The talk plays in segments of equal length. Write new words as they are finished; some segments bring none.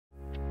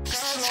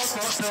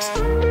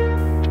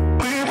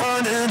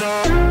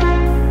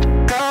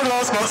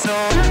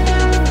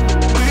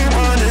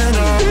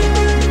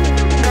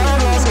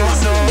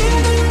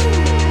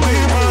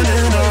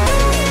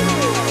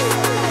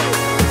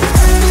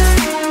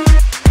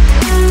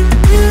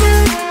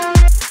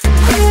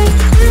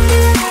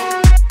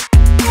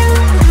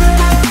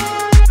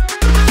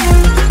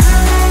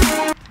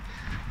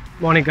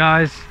Morning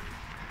guys,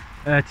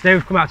 today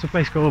we've come out to a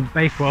place called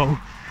Bakewell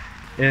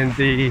in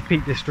the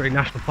Peak District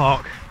National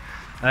Park.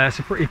 It's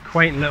a pretty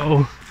quaint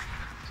little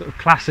sort of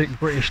classic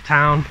British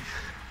town.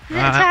 Is it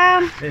a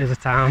town? It is a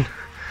town,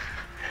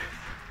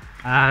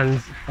 and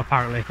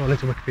apparently according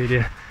to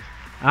Wikipedia,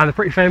 and they're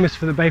pretty famous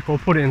for the Bakewell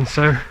pudding,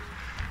 so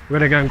we're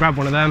going to go and grab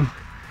one of them,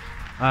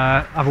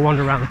 have a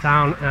wander around the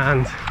town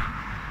and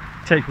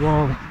take you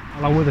all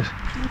along with us.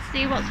 Let's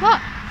see what's what.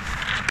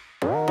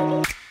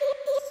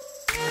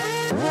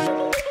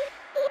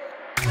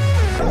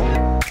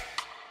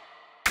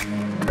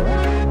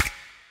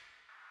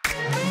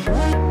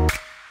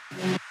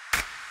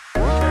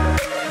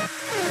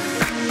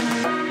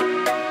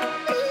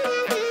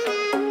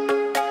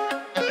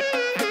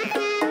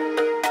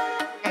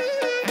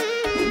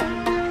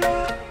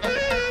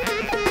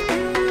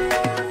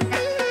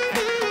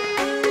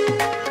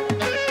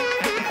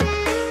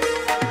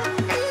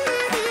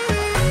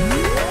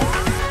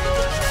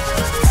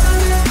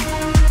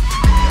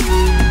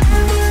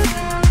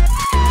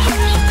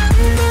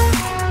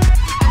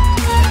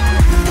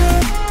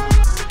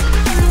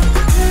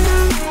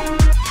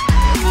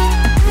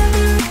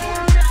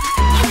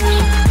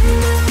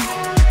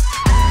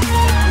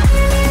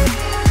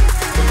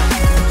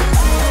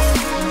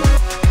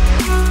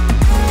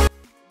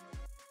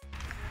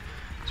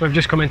 So we've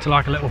just come into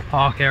like a little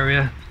park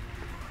area.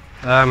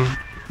 We're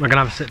gonna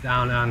have a sit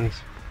down and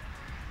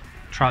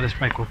try this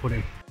Bakewell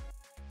pudding.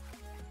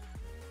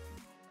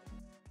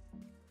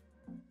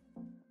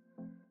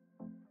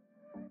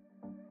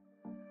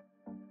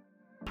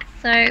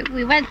 So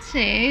we went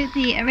to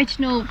the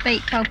original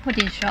Bakewell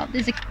pudding shop.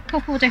 There's a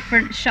couple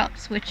different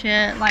shops which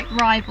are like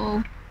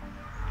rival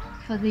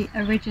for the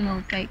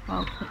original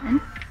Bakewell pudding.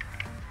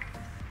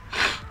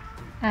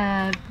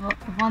 But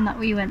the one that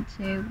we went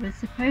to was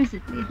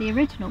supposedly the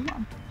original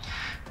one.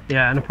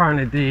 Yeah, and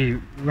apparently the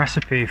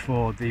recipe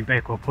for the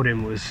Bakewell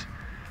pudding was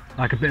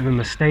like a bit of a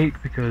mistake,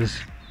 because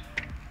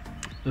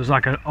there was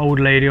like an old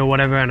lady or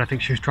whatever, and I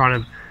think she was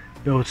trying to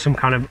build some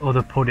kind of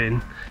other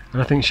pudding,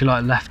 and I think she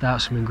like left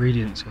out some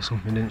ingredients or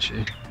something, didn't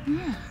she?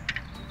 Yeah.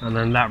 And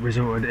then that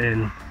resulted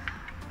in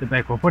the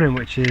Bakewell pudding,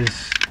 which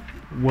is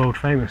world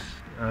famous.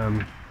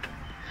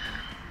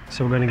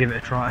 So we're going to give it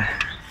a try.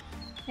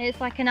 It's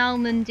like an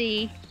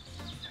almondy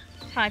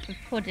type of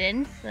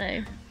pudding,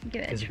 so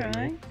give it a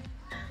try.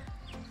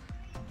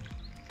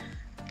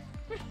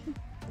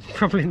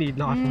 Probably need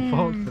knife and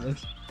fork for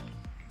this.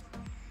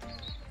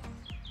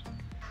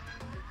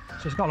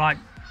 So it's got like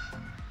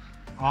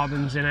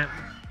almonds in it,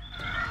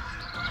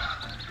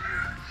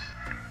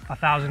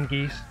 1,000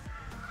 geese.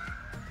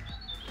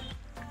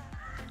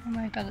 Oh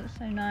my god, it's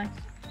so nice.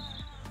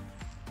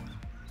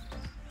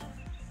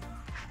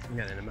 I'm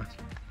getting in a mess.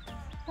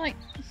 Like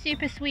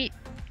super sweet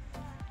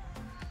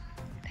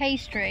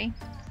pastry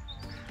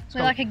It's with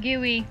got, like a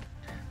gooey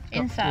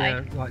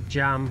inside. Yeah, like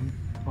jam,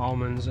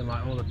 almonds, and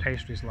like all the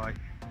pastries like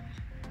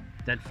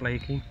dead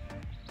flaky.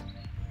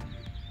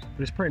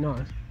 But it's pretty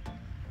nice.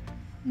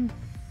 You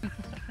can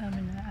stop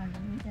filming that and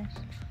eat this.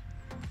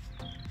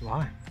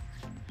 Why?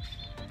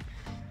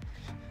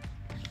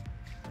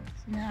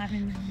 So now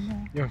having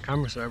more. You're on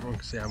camera so everyone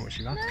can see how much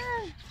you've had.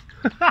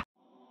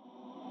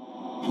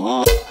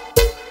 No.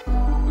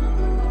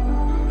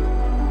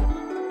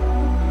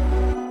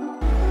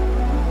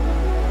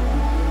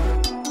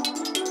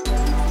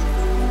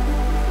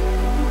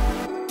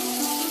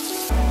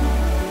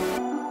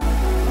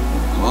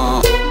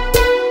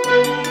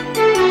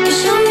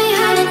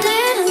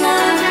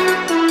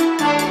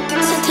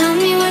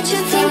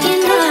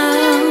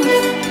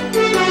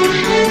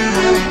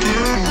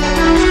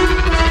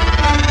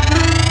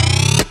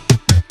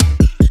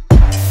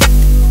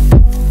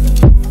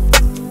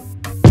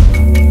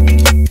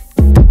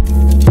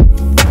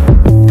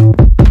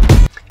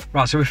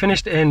 Right, so we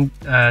finished in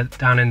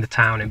down in the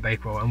town in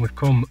Bakewell, and we've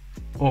come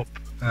up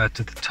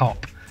to the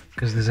top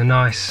because there's a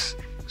nice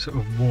sort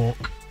of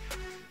walk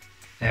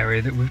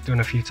area that we've done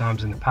a few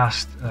times in the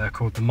past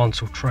called the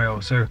Monsell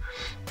Trail. So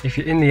if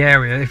you're in the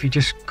area, if you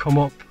just come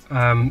up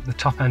the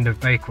top end of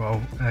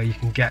Bakewell, you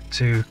can get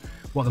to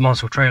what the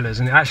Monsell Trail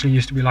is, and it actually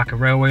used to be like a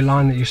railway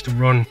line that used to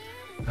run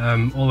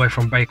all the way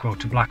from Bakewell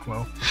to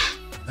Blackwell,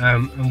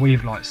 and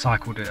we've like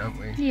cycled it, haven't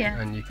we? Yeah,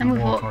 and you can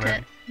walk on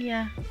it.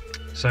 Yeah.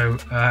 So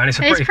and it's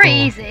pretty cool,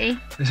 easy.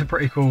 It's a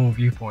pretty cool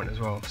viewpoint as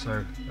well.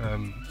 So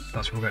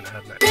that's where we're going to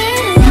head next.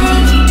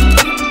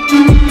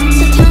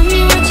 So tell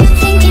me what you're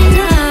thinking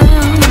now.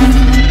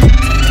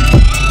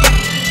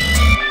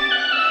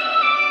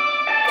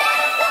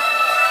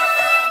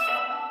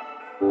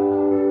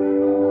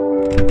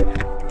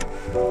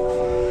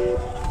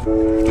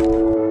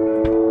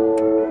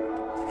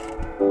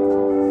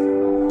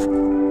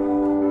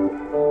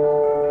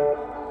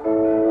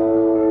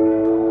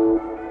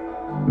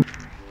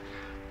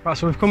 Right,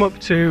 so we've come up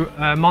to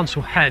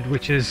Monsell Head,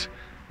 which is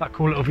that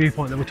cool little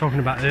viewpoint that we were talking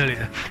about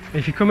earlier.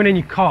 If you're coming in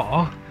your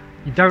car,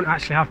 you don't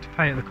actually have to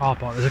pay at the car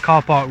park. There's a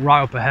car park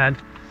right up ahead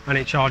and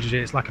it charges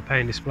you. It's like a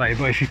paying display.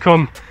 But if you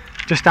come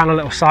just down a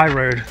little side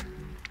road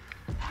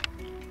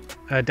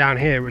down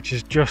here, which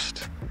is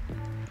just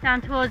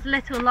down towards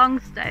Little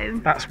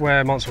Longstone, that's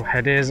where Monsell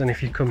Head is. And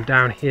if you come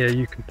down here,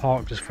 you can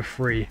park just for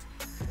free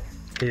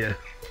here.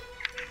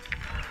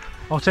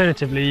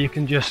 Alternatively, you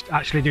can just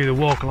actually do the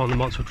walk along the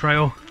Monsell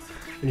Trail,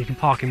 and you can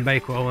park in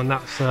Bakewell, and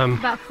that's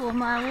about a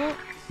 4-mile walk.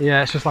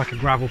 Yeah, it's just like a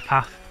gravel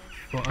path,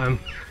 but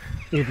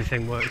either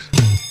thing works.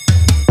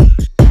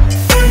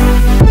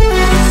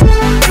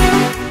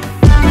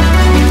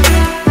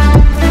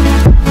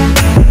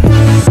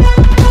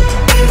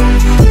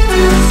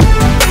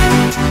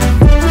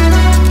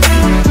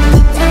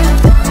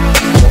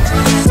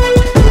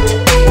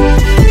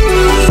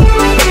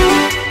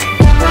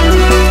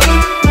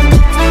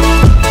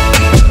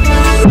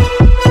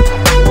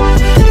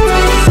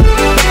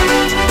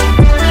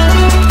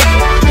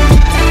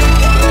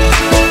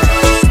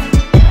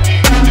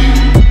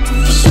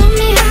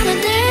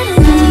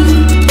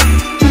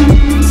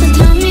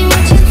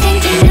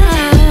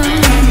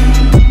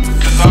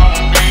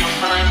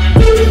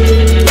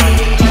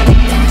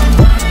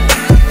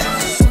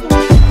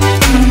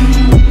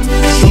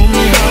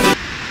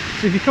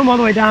 So if you come all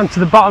the way down to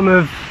the bottom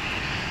of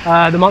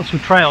the Monsell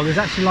Trail, there's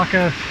actually like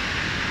a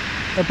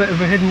bit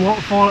of a hidden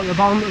waterfall at the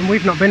bottom, and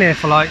we've not been here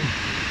for like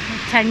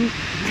 8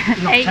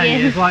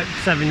 years, like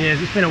 7 years.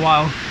 It's been a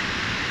while.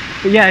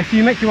 But yeah, if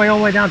you make your way all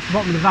the way down to the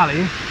bottom of the valley,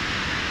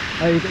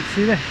 you get to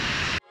see this.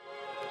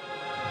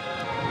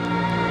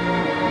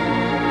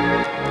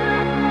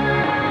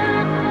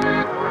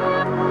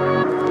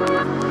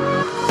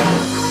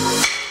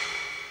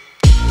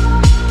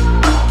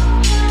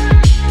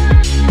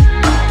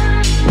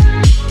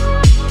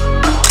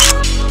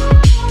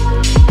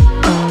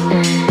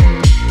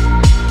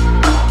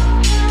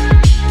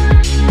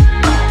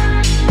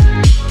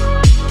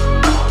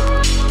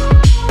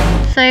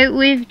 So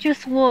we've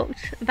just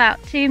walked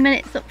about 2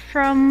 minutes up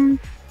from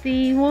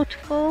the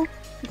waterfall.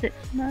 Is it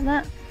something like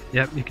that?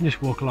 Yep, you can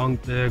just walk along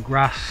the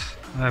grass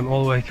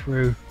all the way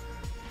through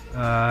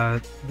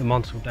the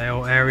Monsell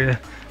Dale area,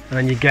 and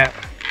then you get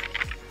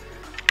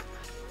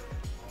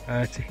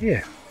to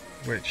here,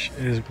 which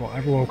is what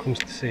everyone comes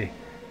to see.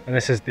 And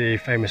this is the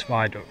famous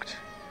viaduct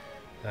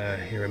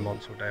here in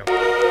Monsell Dale.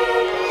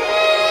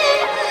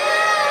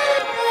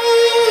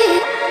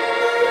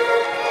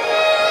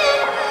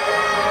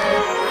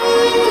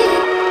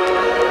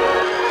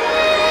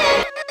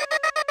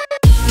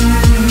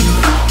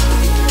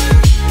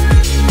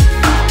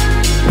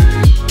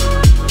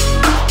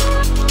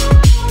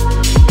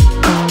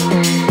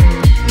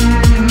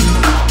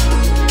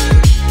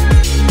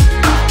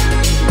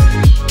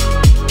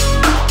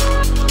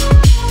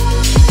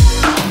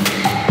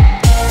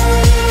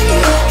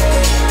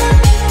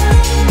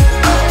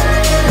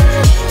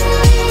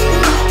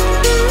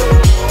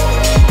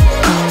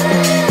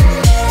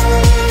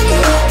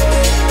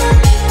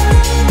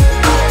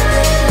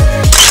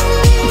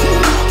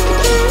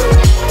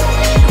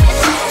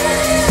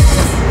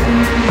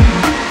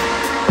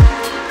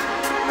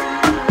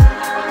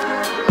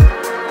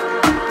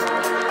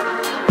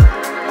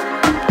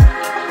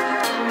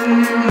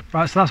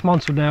 Right, so that's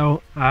Monsell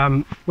Dale.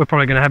 We're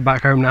probably going to head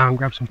back home now and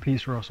grab some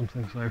pizza or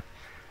something, so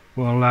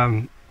we'll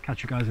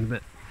catch you guys in a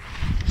bit.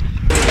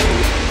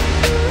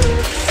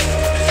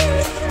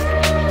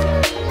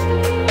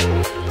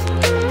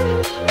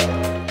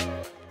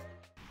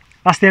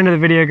 That's the end of the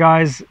video,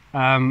 guys.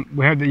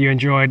 We hope that you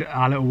enjoyed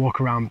our little walk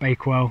around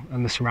Bakewell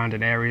and the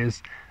surrounding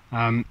areas.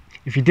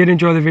 If you did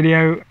enjoy the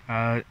video,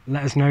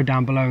 let us know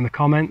down below in the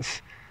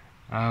comments.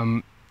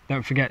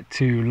 Don't forget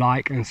to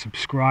like and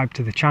subscribe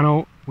to the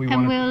channel.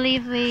 We'll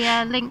leave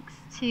the links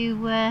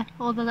to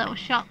all the little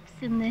shops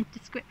in the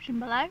description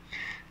below.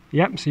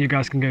 Yep, so you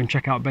guys can go and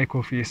check out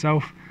Bakewell for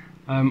yourself.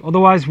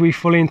 Otherwise, we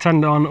fully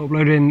intend on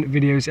uploading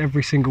videos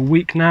every single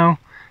week now.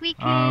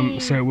 Weekly.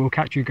 So we'll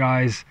catch you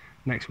guys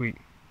next week.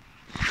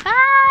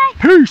 Bye!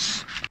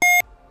 Peace!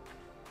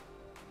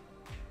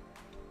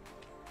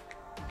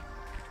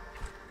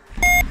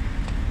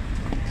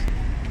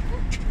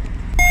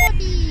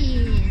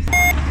 Puppies!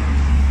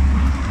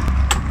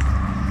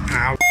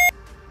 Ow.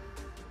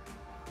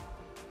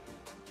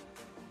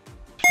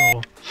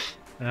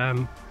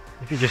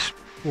 If you just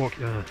walk